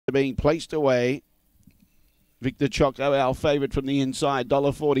being placed away. Victor Choco, our favourite from the inside,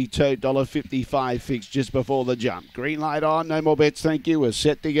 $1.42, $1.55 fixed just before the jump. Green light on, no more bets, thank you. We're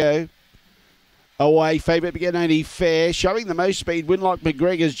set to go. Away, favourite begin only fair. Showing the most speed, Winlock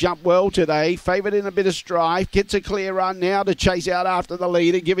McGregor's jumped well today. Favourite in a bit of strife. Gets a clear run now to chase out after the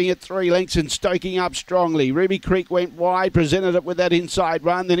leader, giving it 3 lengths and stoking up strongly. Ruby Creek went wide, presented it with that inside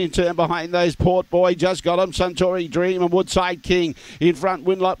run. Then in turn behind those, Port Boy just got him. Suntory Dream and Woodside King. In front,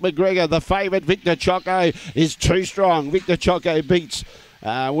 Winlock McGregor. The favourite, Victor Choco, is too strong. Victor Choco beats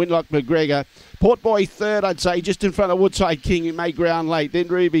Winlock McGregor. Port Boy third, I'd say, just in front of Woodside King, who made ground late. Then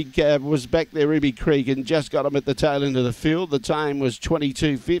Ruby was back there, Ruby Creek, and just got him at the tail end of the field. The time was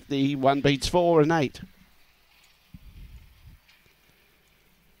 22.50. 1 beats 4 and 8.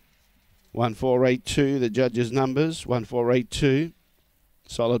 1482, the judges' numbers. 1482.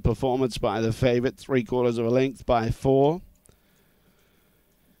 Solid performance by the favourite. 3/4 of a length by 4.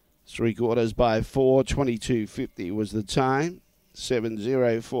 3/4 by 4. 22.50 was the time.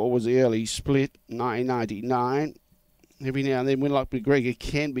 7.04 was the early split. 9.99. Every now and then Winlock McGregor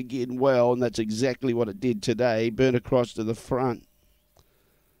can begin well, and that's exactly what it did today. Burnt across to the front.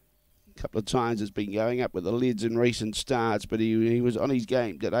 A couple of times it's been going up with the lids in recent starts, but he was on his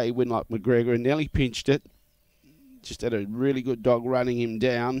game today, Winlock McGregor, and nearly pinched it. Just had a really good dog running him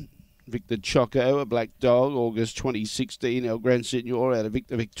down. Victor Choco, a black dog, August 2016, El Gran Senor out of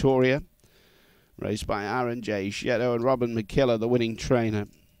Victoria. Raced by R&J Shadow and Robin McKellar, the winning trainer.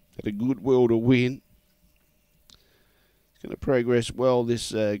 Had a good will to win. He's going to progress well,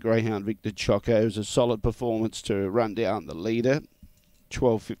 this greyhound Victor Choco. It was a solid performance to run down the leader.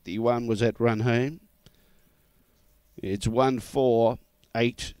 12.51 was that run home. It's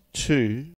 1482.